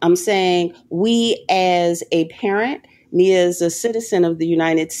 I'm saying we as a parent, me as a citizen of the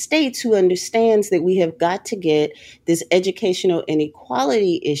United States who understands that we have got to get this educational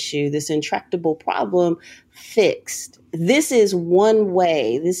inequality issue, this intractable problem fixed. This is one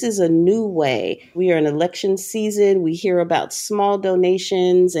way. This is a new way. We are in election season. We hear about small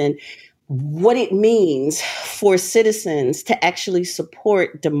donations and what it means for citizens to actually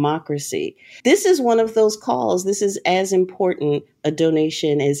support democracy. This is one of those calls. This is as important a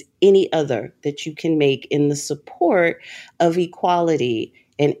donation as any other that you can make in the support of equality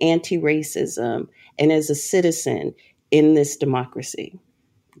and anti-racism and as a citizen in this democracy.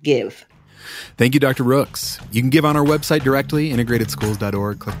 Give. Thank you, Dr. Rooks. You can give on our website directly,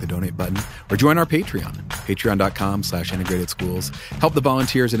 integratedschools.org, click the donate button, or join our Patreon, patreon.com/integratedschools. Help the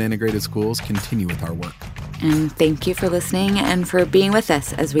volunteers at Integrated Schools continue with our work. And thank you for listening and for being with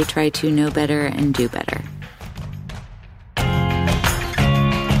us as we try to know better and do better.